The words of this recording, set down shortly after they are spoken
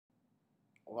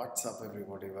What's up,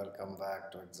 everybody? Welcome back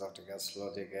to Exotic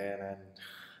Astrology again. And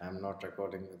I'm not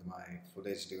recording with my Full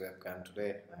HD webcam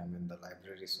today. I'm in the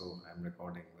library, so I'm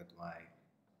recording with my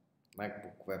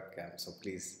MacBook webcam. So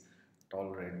please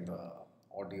tolerate the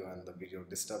audio and the video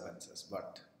disturbances.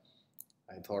 But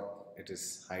I thought it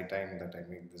is high time that I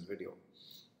make this video.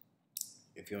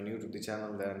 If you're new to the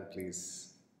channel, then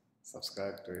please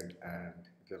subscribe to it. And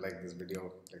if you like this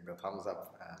video, click the thumbs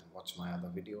up and watch my other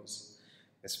videos,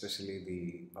 especially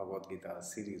the Bhagavad Gita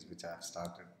series, which I have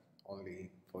started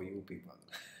only for you people.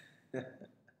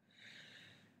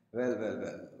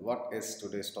 Well, what is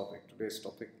today's topic? Today's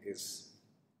topic is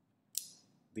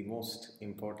the most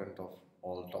important of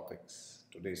all topics.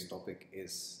 Today's topic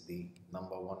is the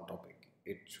number one topic.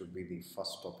 It should be the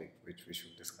first topic which we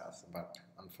should discuss, but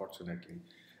unfortunately,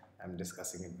 I'm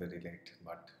discussing it very late,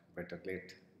 but better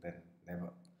late than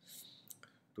never.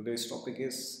 Today's topic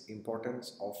is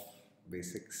importance of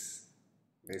basics,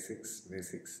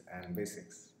 and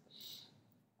basics.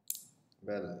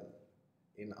 Well,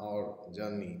 in our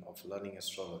journey of learning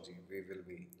astrology, we will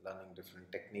be learning different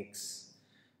techniques,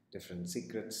 different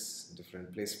secrets,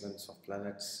 different placements of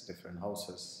planets, different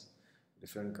houses,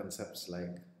 different concepts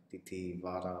like Tithi,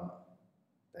 Vara,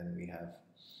 then we have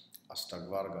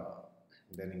Ashtagvarga,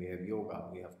 then we have Yoga,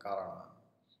 we have Karana,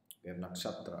 we have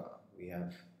Nakshatra, we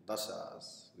have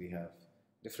Dashas, we have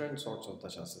different sorts of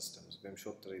Dasha systems,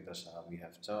 Vimshottari Dasha, we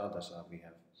have Chara Dasha, we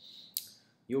have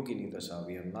Yogini Dasha,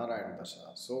 we have Narayan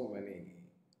Dasha, so many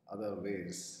other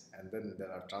ways, and then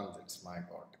there are transits, my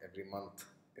god, every month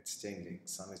it's changing,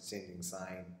 sun is changing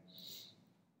sign,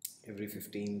 every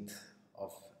 15th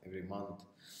of every month,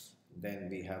 then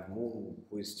we have moon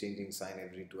who is changing sign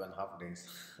every 2.5 days.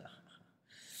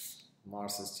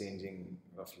 Mars is changing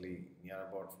roughly near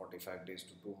about 45 days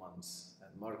to 2 months,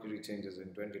 and Mercury changes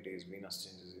in 20 days, Venus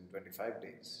changes in 25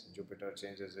 days, Jupiter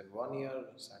changes in 1 year,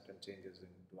 Saturn changes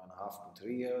in 2.5 to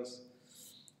 3 years,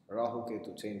 Rahu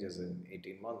Ketu changes in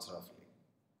 18 months roughly.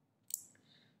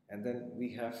 And then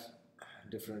we have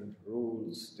different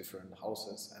rules, different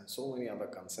houses, and so many other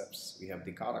concepts. We have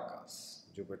the Karakas.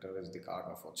 Jupiter is the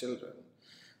Karaka for children,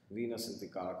 Venus is the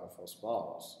Karaka for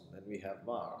spouse, then we have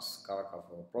Mars, Karaka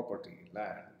for property,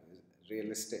 land,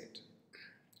 real estate,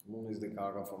 Moon is the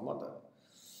Karaka for mother.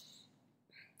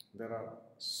 There are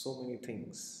so many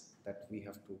things that we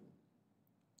have to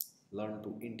learn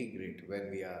to integrate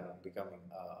when we are becoming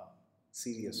a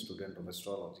serious student of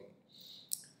astrology.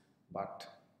 But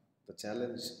the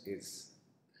challenge is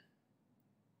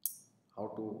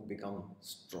how to become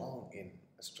strong in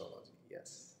astrology.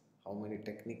 Yes, how many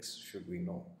techniques should we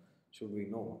know? Should we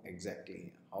know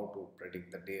exactly how to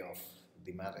predict the day of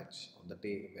the marriage or the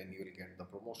day when you will get the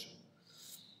promotion?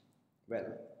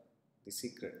 Well, the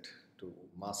secret to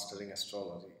mastering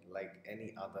astrology, like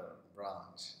any other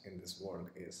branch in this world,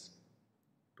 is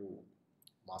to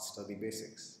master the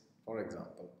basics. For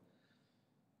example,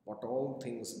 what all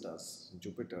things does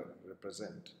Jupiter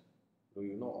represent? Do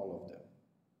you know all of them?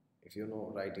 If you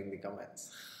know, write in the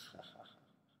comments.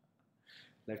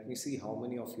 Let me see how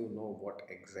many of you know what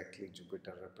exactly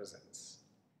Jupiter represents.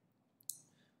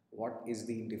 What is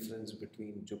the difference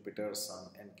between Jupiter,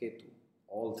 Sun and Ketu?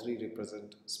 All three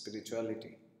represent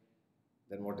spirituality.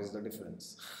 Then what is the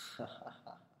difference?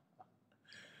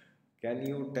 Can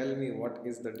you tell me what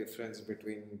is the difference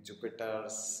between Jupiter,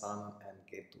 Sun and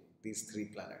Ketu? These three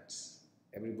planets.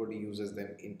 Everybody uses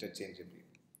them interchangeably.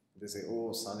 They say,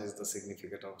 oh, Sun is the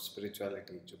significant of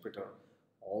spirituality. Jupiter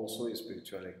also is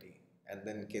spirituality. And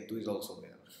then Ketu is also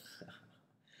there.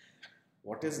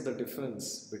 What is the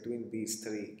difference between these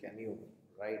three? Can you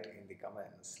write in the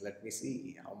comments? Let me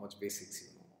see how much basics you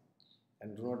know.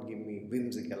 And do not give me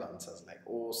whimsical answers like,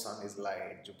 oh, Sun is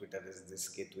light, Jupiter is this,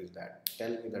 Ketu is that. Tell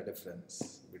me the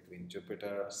difference between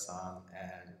Jupiter, Sun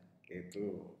and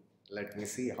Ketu. Let me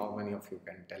see how many of you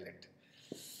can tell it.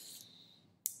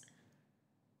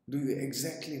 Do you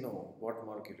exactly know what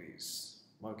Mercury is?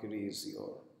 Mercury is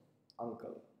your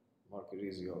uncle. Mercury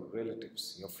is your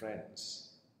relatives, your friends.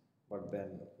 But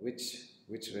then which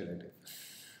relative?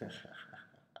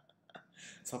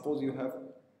 Suppose you have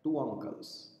 2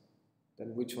 uncles,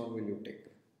 then which one will you take?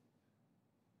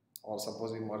 Or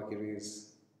supposing Mercury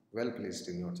is well placed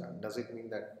in your chart, does it mean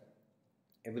that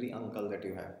every uncle that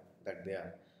you have, that they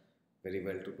are very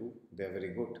well to do, they are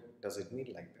very good? Does it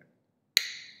mean like that?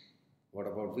 What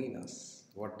about Venus?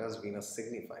 What does Venus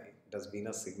signify? Does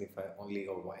Venus signify only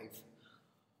your wife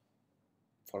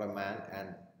for a man and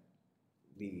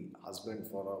the husband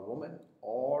for a woman?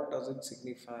 Or does it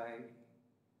signify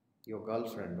your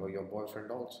girlfriend or your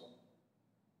boyfriend also?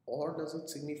 Or does it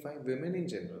signify women in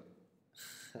general?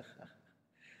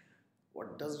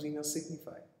 What does Venus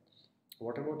signify?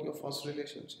 What about your first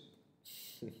relationship?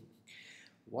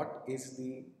 What is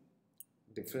the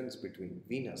difference between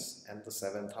Venus and the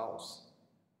seventh house?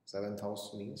 Seventh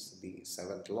house means the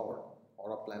seventh lord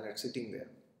or a planet sitting there.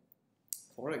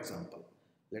 For example,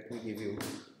 let me give you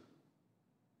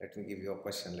a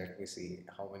question. Let me see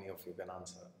how many of you can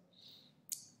answer.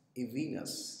 If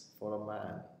Venus for a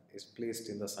man is placed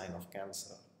in the sign of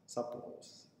Cancer,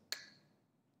 suppose,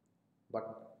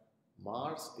 but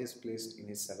Mars is placed in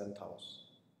his seventh house.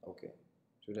 Okay,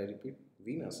 should I repeat?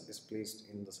 Venus is placed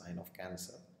in the sign of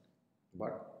Cancer,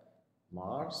 but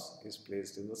Mars is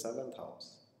placed in the seventh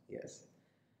house. Yes.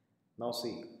 Now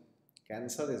see,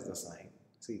 Cancer is the sign.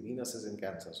 See, Venus is in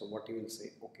Cancer. So what you will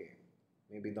say? Okay,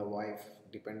 maybe the wife,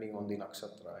 depending on the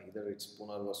nakshatra, either it's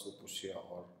Punarvasu, Pushya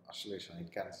or Ashlesha in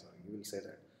Cancer. You will say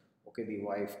that, okay, the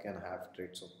wife can have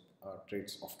traits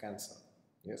of Cancer.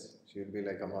 Yes, she will be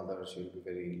like a mother. She will be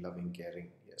very loving, caring.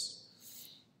 Yes,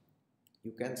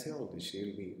 you can say all this. She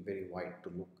will be very white to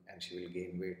look, and she will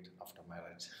gain weight after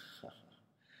marriage.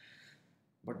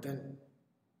 But then,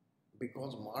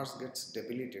 because Mars gets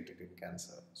debilitated in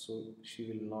Cancer, so she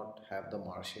will not have the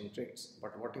Martian traits.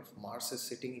 But what if Mars is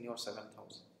sitting in your seventh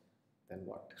house? Then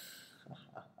what?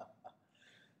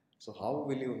 So how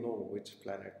will you know which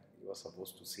planet you are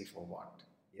supposed to see for what?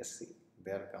 Yes, see,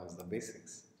 there comes the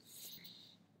basics.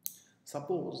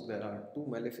 Suppose there are two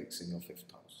malefics in your fifth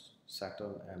house.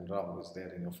 Saturn and Rahu is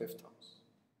there in your fifth house.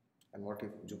 And what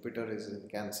if Jupiter is in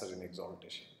Cancer in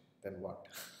exaltation? Then what?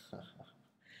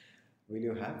 Will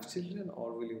you have children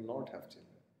or will you not have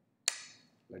children?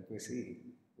 Let me see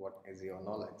what is your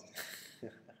knowledge.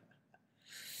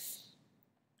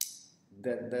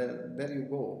 There you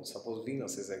go. Suppose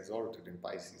Venus is exalted in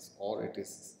Pisces or it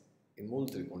is in Mool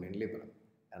Trikona in Libra.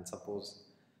 And suppose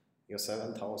your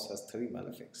seventh house has three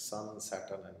malefics, Sun,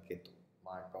 Saturn and Ketu.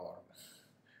 My God.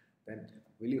 Then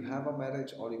will you have a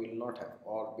marriage or you will not have?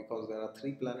 Or because there are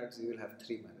three planets, you will have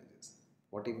three marriages.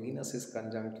 What if Venus is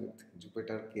conjunct with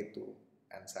Jupiter, Ketu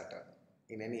and Saturn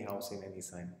in any house, in any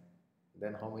sign?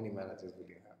 Then how many marriages will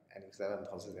you have? And if seventh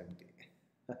house is empty?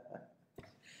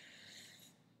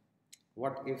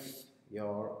 What if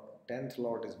your 10th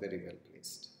lord is very well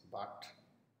placed, but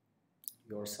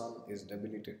your sun is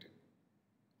debilitated,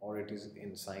 or it is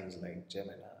in signs like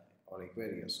Gemini or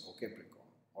Aquarius or Capricorn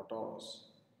or Taurus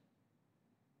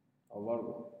or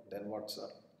Virgo? Then what's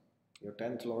up? Your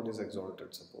 10th lord is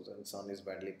exalted, suppose, and sun is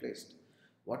badly placed.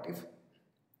 What if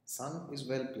sun is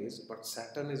well placed but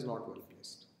Saturn is not well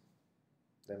placed?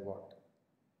 Then what?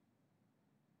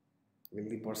 Will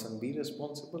the person be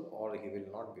responsible or he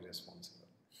will not be responsible?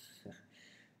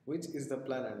 Which is the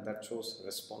planet that shows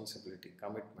responsibility,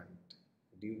 commitment,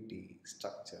 duty,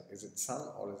 structure? Is it Sun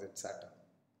or is it Saturn?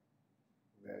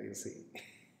 There you see.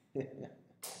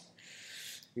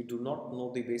 You do not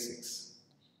know the basics.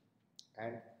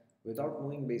 And without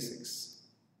knowing basics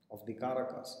of the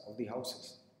karakas, of the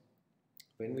houses,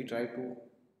 when we try to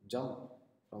jump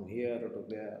from here to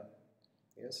there,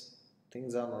 yes,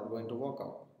 things are not going to work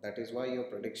out. That is why your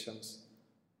predictions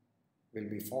will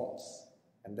be false.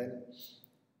 And then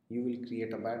you will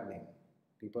create a bad name.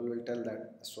 People will tell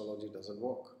that astrology doesn't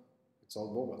work. It's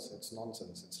all bogus, it's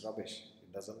nonsense, it's rubbish,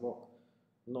 it doesn't work.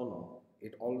 No,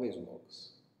 it always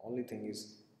works. Only thing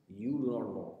is, you do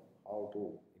not know how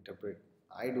to interpret.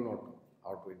 I do not know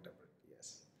how to interpret,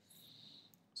 yes.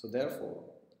 So therefore,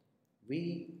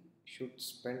 we should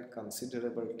spend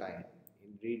considerable time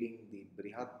in reading the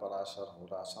Brihat Parashar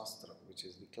Hora Shastra, which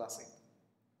is the classic.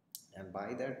 And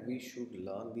by that we should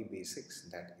learn the basics.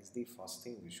 That is the first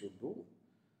thing we should do.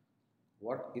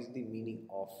 What is the meaning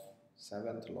of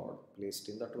 7th Lord placed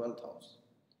in the 12th house?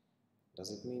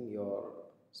 Does it mean your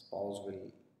spouse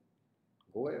will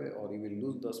go away, or you will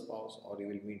lose the spouse, or you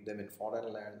will meet them in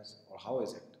foreign lands, or how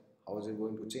is it? How is it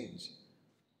going to change?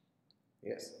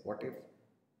 Yes, what if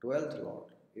 12th Lord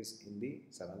is in the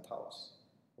 7th house?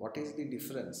 What is the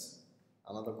difference?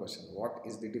 Another question. What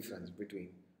is the difference between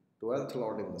 12th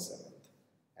Lord in the 7th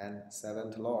and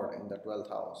 7th Lord in the 12th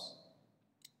house?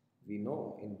 We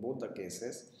know in both the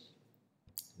cases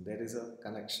there is a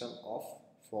connection of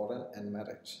foreign and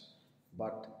marriage.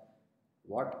 But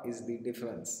what is the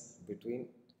difference between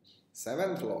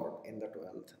 7th Lord in the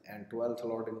 12th and 12th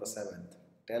Lord in the 7th?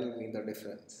 Tell me the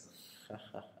difference.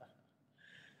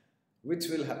 Which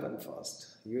will happen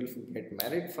first? You will get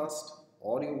married first,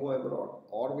 or you go abroad,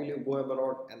 or will you go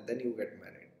abroad and then you get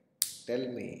married?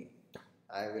 Tell me.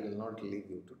 I will not leave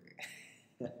you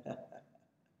today.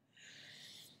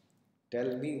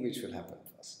 Tell me which will happen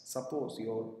first. Suppose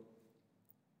your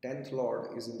 10th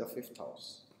Lord is in the 5th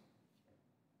house,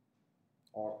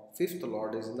 or 5th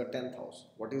Lord is in the 10th house.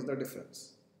 What is the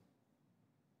difference?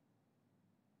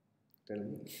 Tell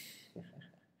me.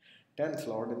 10th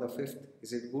Lord in the 5th,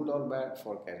 is it good or bad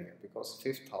for career? Because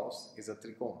 5th house is a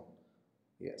trikona.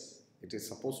 Yes, it is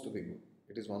supposed to be good.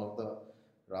 It is one of the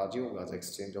Raj Yoga's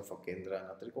exchange of a Kendra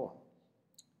and a trikona.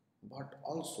 But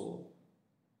also,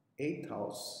 8th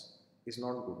house is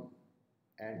not good.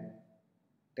 And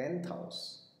 10th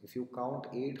house, if you count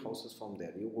 8 houses from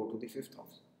there, you go to the 5th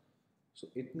house. So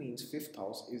it means 5th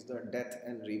house is the death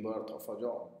and rebirth of a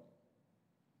job.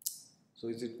 So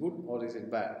is it good or is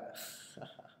it bad?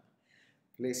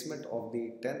 Placement of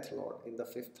the 10th Lord in the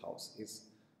 5th house is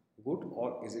good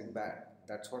or is it bad?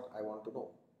 That's what I want to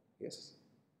know. Yes.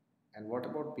 And what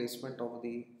about placement of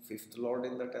the 5th Lord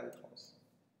in the 10th house?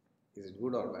 Is it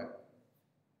good or bad?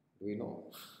 Do we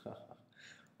know?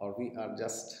 Or we are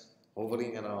just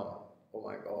hovering around, oh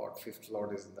my God, 5th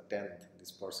Lord is in the 10th,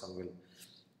 this person will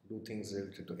do things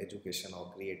related to education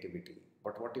or creativity.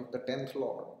 But what if the 10th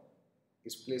Lord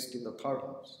is placed in the 3rd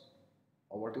house?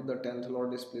 Or what if the 10th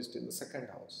Lord is placed in the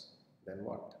 2nd house? Then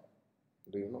what?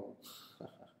 Do you know?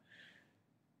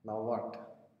 Now what?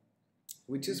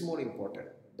 Which is more important?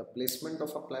 The placement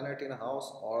of a planet in a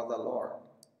house or the Lord?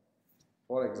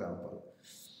 For example,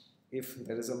 if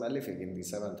there is a malefic in the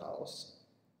 7th house,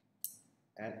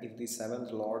 and if the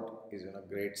 7th Lord is in a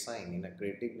great sign, in a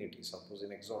great dignity, suppose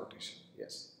in exaltation,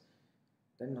 yes,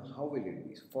 then how will it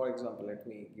be? For example, let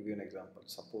me give you an example.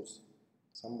 Suppose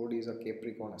somebody is a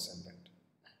Capricorn ascendant,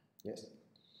 yes,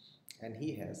 and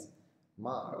he has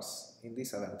Mars in the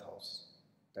 7th house.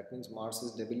 That means Mars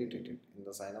is debilitated in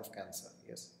the sign of Cancer,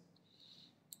 yes.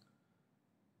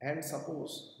 And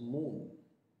suppose Moon,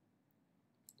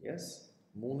 yes,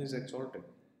 Moon is exalted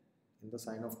in the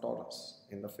sign of Taurus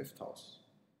in the 5th house.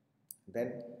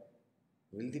 Then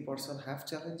will the person have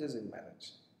challenges in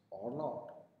marriage or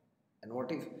not? And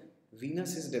what if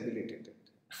Venus is debilitated?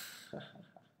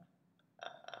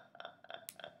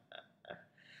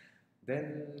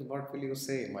 Then what will you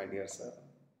say, my dear sir?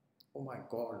 Oh my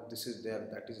God, this is there,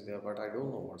 that is there, but I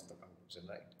don't know what's the conclusion,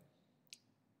 right?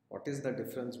 What is the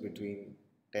difference between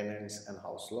tenants and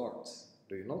house lords?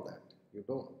 Do you know that? You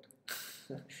don't.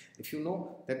 If you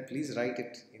know, then please write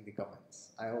it in the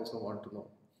comments. I also want to know.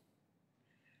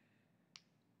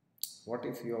 What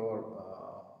if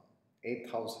your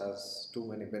 8th house has too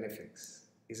many benefics?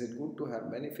 Is it good to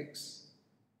have benefics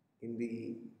in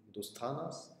the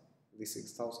Dusthanas, the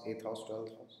 6th house, 8th house,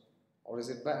 12th house? Or is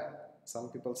it bad? Some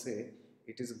people say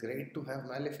it is great to have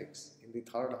malefics in the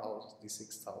 3rd house, the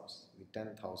 6th house, the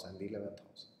 10th house and the 11th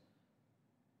house.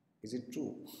 Is it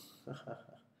true?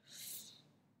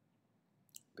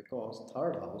 Because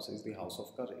 3rd house is the house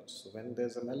of courage. So when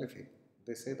there's a malefic,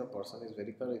 they say the person is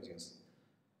very courageous.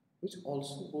 Which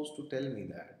also goes to tell me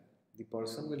that the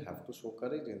person will have to show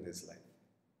courage in this life.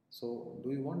 So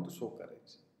do you want to show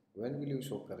courage? When will you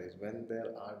show courage? When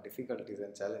there are difficulties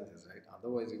and challenges, right?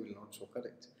 Otherwise you will not show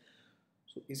courage.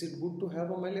 So is it good to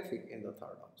have a malefic in the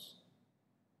 3rd house?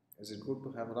 Is it good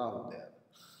to have Rahu there?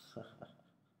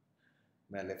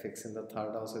 Malefics in the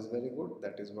 3rd house is very good.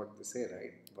 That is what they say,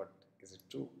 right? But is it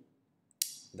true?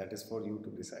 That is for you to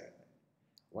decide.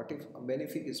 What if a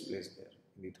benefic is placed there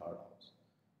in the 3rd house?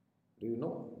 Do you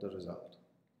know the result?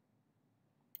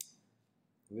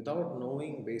 Without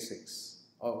knowing basics,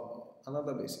 or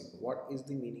another basic, what is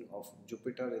the meaning of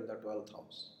Jupiter in the 12th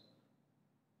house?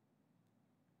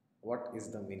 What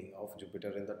is the meaning of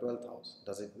Jupiter in the 12th house?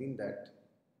 Does it mean that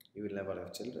you will never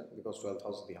have children? Because 12th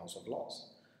house is the house of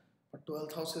loss. But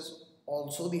 12th house is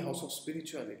also the house of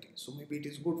spirituality. So maybe it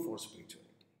is good for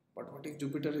spirituality. But what if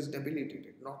Jupiter is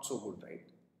debilitated? Not so good, right?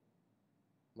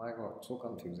 My God, so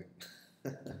confusing.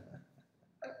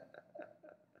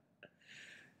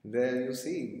 There you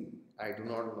see, I do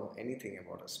not know anything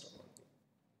about astrology.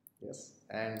 Yes,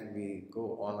 and we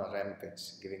go on a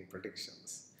rampage giving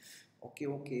predictions. Okay,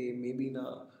 maybe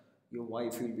now your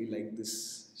wife will be like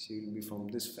this, she will be from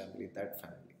this family, that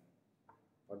family.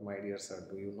 But my dear sir,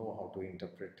 do you know how to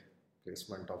interpret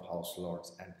placement of house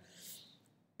lords and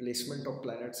placement of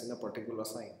planets in a particular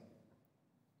sign?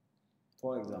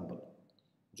 For example,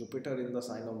 Jupiter in the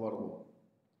sign of Virgo.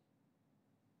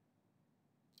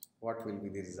 What will be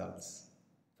the results?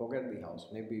 Forget the house,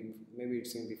 maybe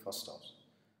it's in the 1st house.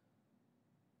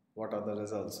 What are the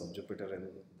results of Jupiter in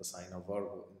the sign of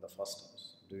Virgo in the 1st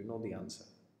house? Do you know the answer?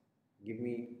 Give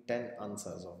me 10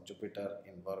 answers of Jupiter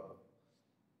in Virgo.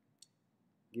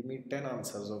 Give me 10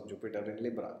 answers of Jupiter in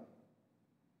Libra.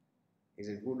 Is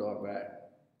it good or bad?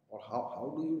 Or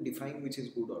how do you define which is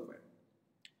good or bad?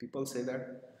 People say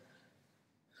that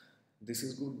this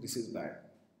is good, this is bad.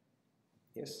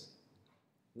 Yes.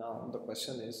 Now the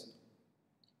question is,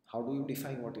 how do you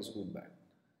define what is good, bad?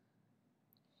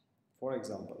 For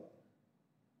example,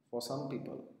 For some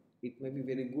people, it may be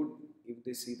very good if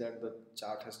they see that the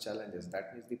chart has challenges.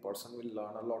 That means the person will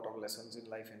learn a lot of lessons in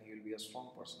life and he will be a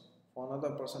strong person. For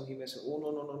another person, he may say, oh,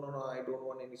 no, no, no, no, no, I don't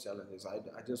want any challenges.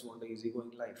 I just want an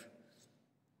easygoing life.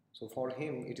 So for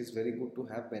him, it is very good to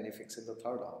have benefics in the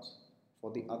third house.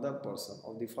 For the other person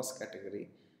of the first category,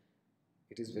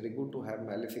 it is very good to have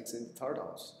malefics in the third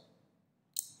house.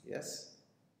 Yes.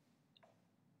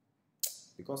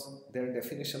 Because their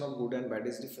definition of good and bad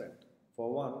is different.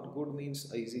 For one, good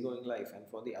means an easygoing life, and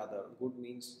for the other, good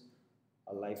means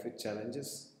a life with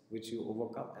challenges which you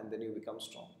overcome and then you become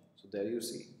strong. So there you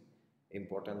see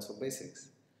importance of basics.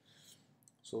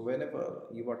 So whenever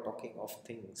you are talking of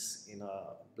things in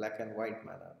a black and white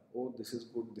manner, oh, this is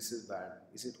good, this is bad,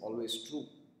 is it always true?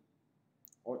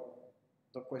 Or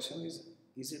the question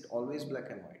is it always black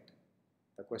and white?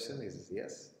 The question is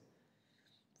yes.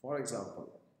 For example,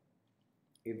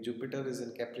 if Jupiter is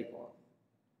in Capricorn,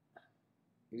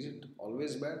 is it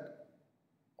always bad?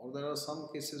 Or there are some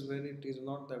cases where it is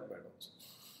not that bad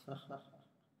also.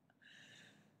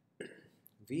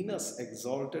 Venus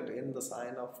exalted in the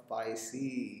sign of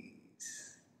Pisces,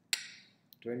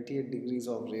 28 degrees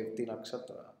of Revati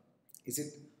Nakshatra. Is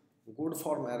it good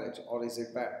for marriage or is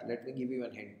it bad? Let me give you a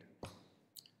hint.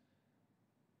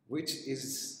 Which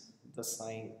is the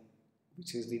sign,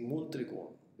 which is the Mool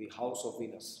Trikona, the house of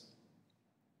Venus,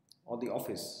 or the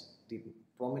office, the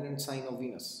prominent sign of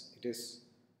Venus? It is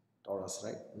Taurus,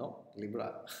 right? No,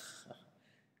 Libra.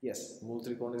 Yes, Mool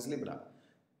Trikona is Libra.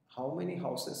 How many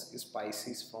houses is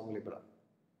Pisces from Libra?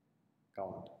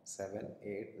 Count 7,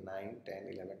 8, 9, 10,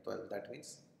 11, 12. That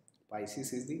means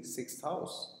Pisces is the 6th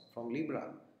house from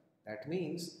Libra. That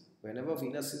means whenever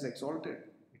Venus is exalted,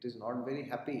 it is not very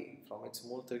happy from its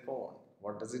Mool Trikona.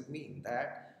 What does it mean?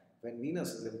 That when Venus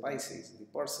is in Pisces, the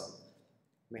person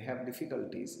may have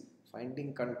difficulties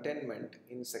finding contentment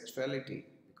in sexuality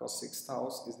because 6th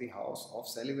house is the house of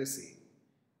celibacy.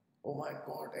 Oh my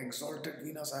God, exalted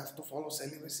Venus, I have to follow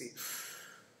celibacy.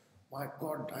 My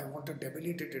God, I want a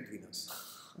debilitated Venus.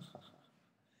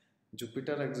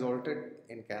 Jupiter exalted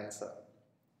in Cancer.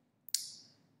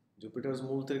 Jupiter's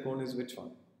Mool Trikona is which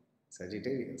one?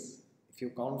 Sagittarius. If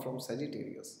you count from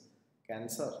Sagittarius,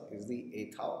 Cancer is the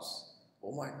 8th house.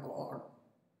 Oh my God,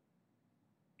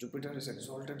 Jupiter is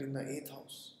exalted in the 8th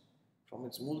house from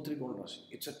its Mool Trikona Rashi.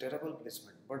 It's a terrible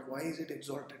placement. But why is it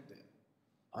exalted there?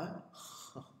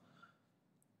 Huh?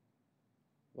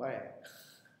 Why?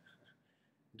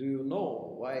 Do you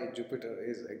know why Jupiter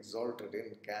is exalted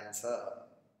in Cancer?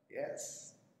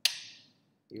 Yes.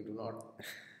 You do not.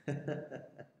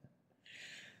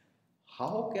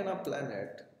 How can a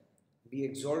planet be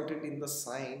exalted in the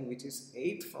sign which is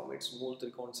 8th from its Mool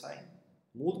Trikona sign?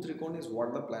 Mool Trikona is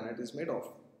what the planet is made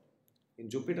of. In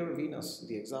Jupiter, Venus,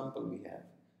 the example we have,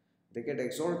 they get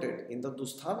exalted in the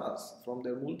Dusthanas from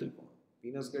their Mool Trikona.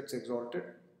 Venus gets exalted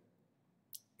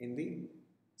in the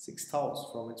 6th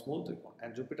house from its Mool Trikona,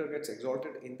 and Jupiter gets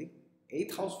exalted in the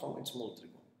 8th house from its Mool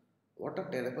Trikona. What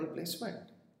a terrible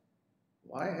placement.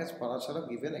 Why has Parashara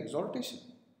given exaltation?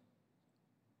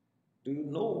 Do you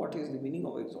know what is the meaning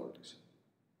of exaltation?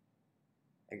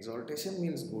 Exaltation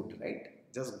means good, right?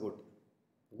 Just good.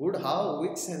 Good how?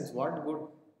 Which sense? What good?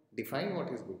 Define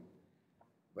what is good.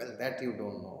 Well, that you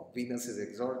don't know. Venus is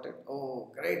exalted.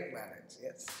 Oh, great marriage.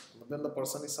 Yes. But then the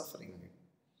person is suffering.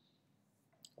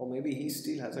 Or maybe he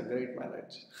still has a great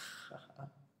marriage.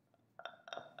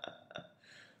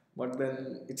 But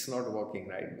then it's not working,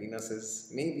 right? Venus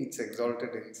is, maybe it's exalted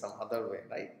in some other way,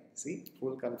 right? See,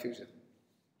 full confusion.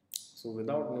 So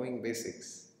without knowing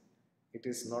basics, it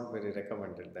is not very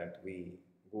recommended that we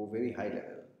go very high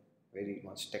level, very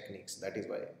much techniques. That is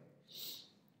why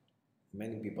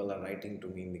many people are writing to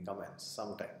me in the comments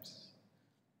sometimes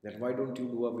that why don't you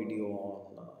do a video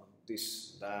on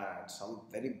this, that, some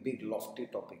very big lofty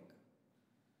topic.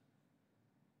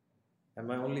 And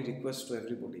my only request to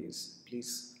everybody is,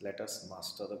 please let us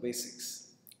master the basics.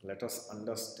 Let us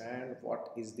understand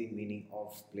what is the meaning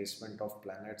of placement of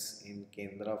planets in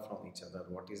Kendra from each other.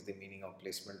 What is the meaning of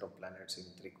placement of planets in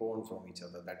Trikona from each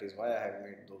other. That is why I have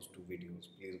made those 2 videos.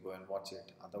 Please go and watch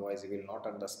it. Otherwise, you will not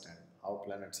understand how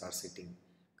planets are sitting.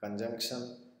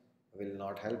 Conjunction will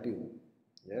not help you.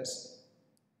 Yes?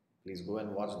 Please go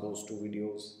and watch those 2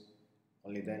 videos.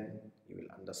 Only then you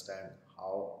will understand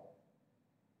how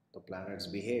the planets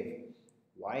behave.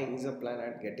 Why is a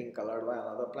planet getting colored by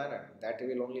another planet? That you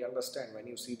will only understand when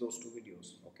you see those 2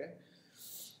 videos. Okay?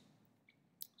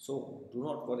 So do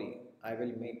not worry. I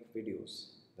will make videos.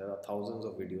 There are thousands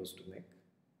of videos to make.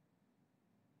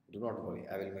 Do not worry.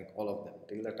 I will make all of them.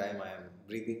 Till the time I am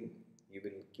breathing, you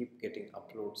will keep getting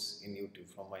uploads in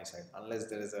YouTube from my side. Unless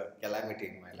there is a calamity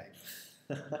in my life.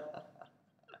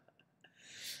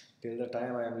 Till the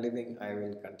time I am living, I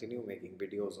will continue making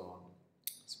videos on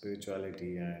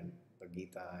spirituality and the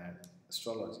Gita and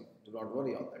astrology. Do not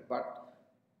worry on that. But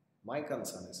my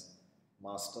concern is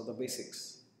master the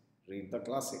basics, read the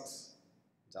classics,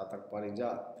 Jatak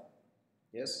Parijat.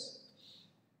 Yes,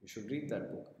 you should read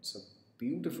that book. It's a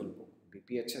beautiful book.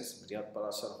 BPHS, Briyat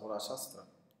Parashar Hora Shastra,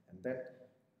 and then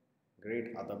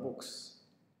great other books.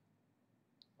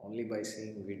 Only by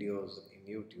seeing videos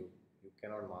in YouTube, you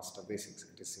cannot master basics.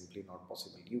 It is simply not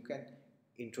possible. You can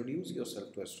introduce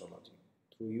yourself to astrology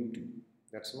through YouTube.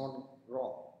 That's not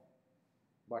wrong.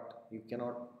 But you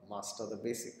cannot master the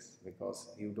basics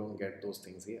because you don't get those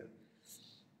things here.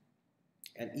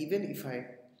 And even if I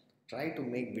try to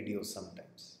make videos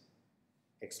sometimes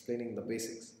explaining the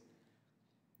basics,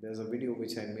 there's a video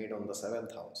which I made on the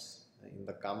 7th house in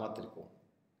the Kama Trikona.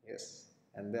 Yes.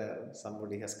 And there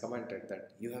somebody has commented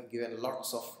that you have given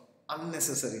lots of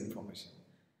unnecessary information.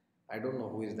 I don't know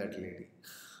who is that lady.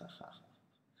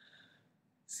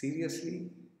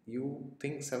 Seriously, you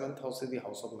think 7th house is the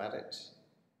house of marriage?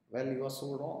 Well, you are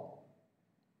so wrong.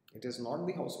 It is not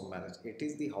the house of marriage. It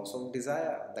is the house of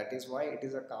desire. That is why it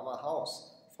is a Kama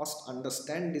house. First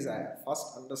understand desire.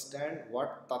 First understand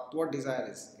what Tattva desire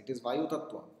is. It is Vayu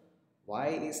Tattva. Why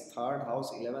is 3rd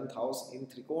house, 11th house in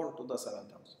Trikona to the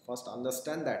 7th house? First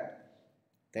understand that.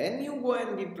 Then you go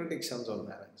and give predictions on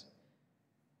marriage.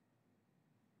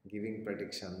 Giving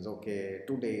predictions, okay,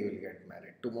 today you will get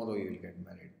married, tomorrow you will get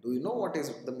married. Do you know what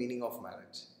is the meaning of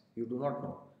marriage? You do not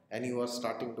know. And you are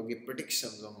starting to give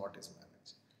predictions on what is marriage.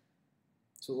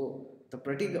 So the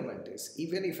predicament is,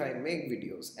 even if I make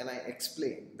videos and I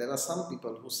explain, there are some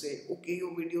people who say, okay,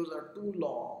 your videos are too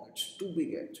long, it's too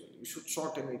big actually, you should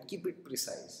shorten it, keep it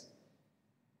precise.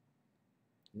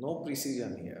 No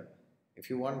precision here.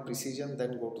 If you want precision,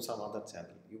 then go to some other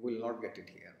channel. You will not get it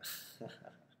here.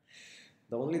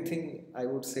 The only thing I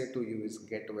would say to you is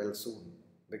get well soon,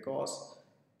 because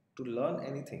to learn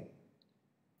anything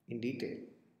in detail,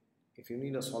 if you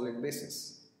need a solid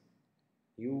basis,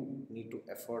 you need to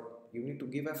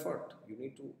give effort, you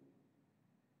need to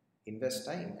invest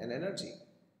time and energy.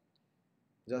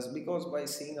 Just because by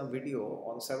seeing a video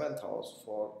on 7th house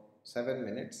for 7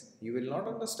 minutes, you will not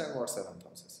understand what 7th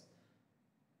house is.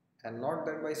 And not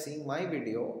that by seeing my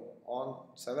video on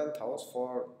 7th house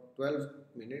for 12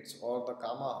 minutes or the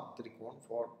Kama Trikona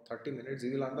for 30 minutes,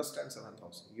 you will understand 7th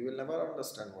house. You will never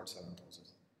understand what 7th house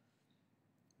is.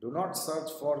 Do not search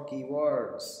for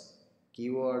keywords.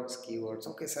 Keywords.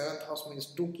 Okay, 7th house means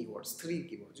 2 keywords, 3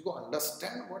 keywords. You go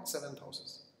understand what 7th house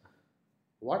is.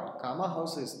 What Kama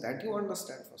house is, that you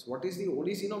understand first. What is the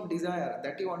origin of desire,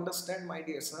 that you understand, my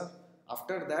dear sir.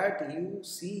 After that, you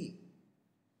see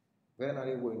when are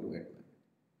you going to get married.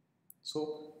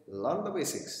 So, learn the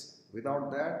basics.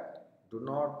 Without that, do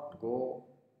not go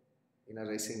in a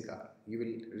racing car. You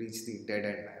will reach the dead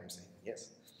end, I am saying. Yes.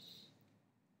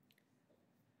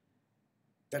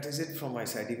 That is it from my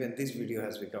side. Even this video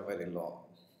has become very long.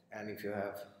 And if you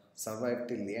have survived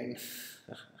till the end,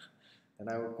 then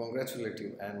I would congratulate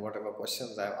you. And whatever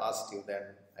questions I have asked you, then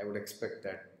I would expect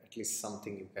that at least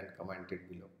something you can comment it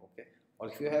below. Okay. Or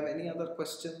if you have any other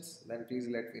questions, then please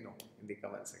let me know in the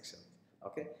comment section.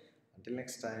 Okay. Until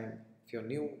next time, if you're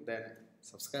new, then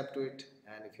subscribe to it.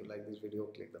 And if you like this video,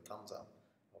 click the thumbs up.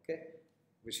 Okay.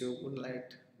 Wish you good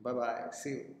night. Bye bye. See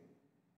you.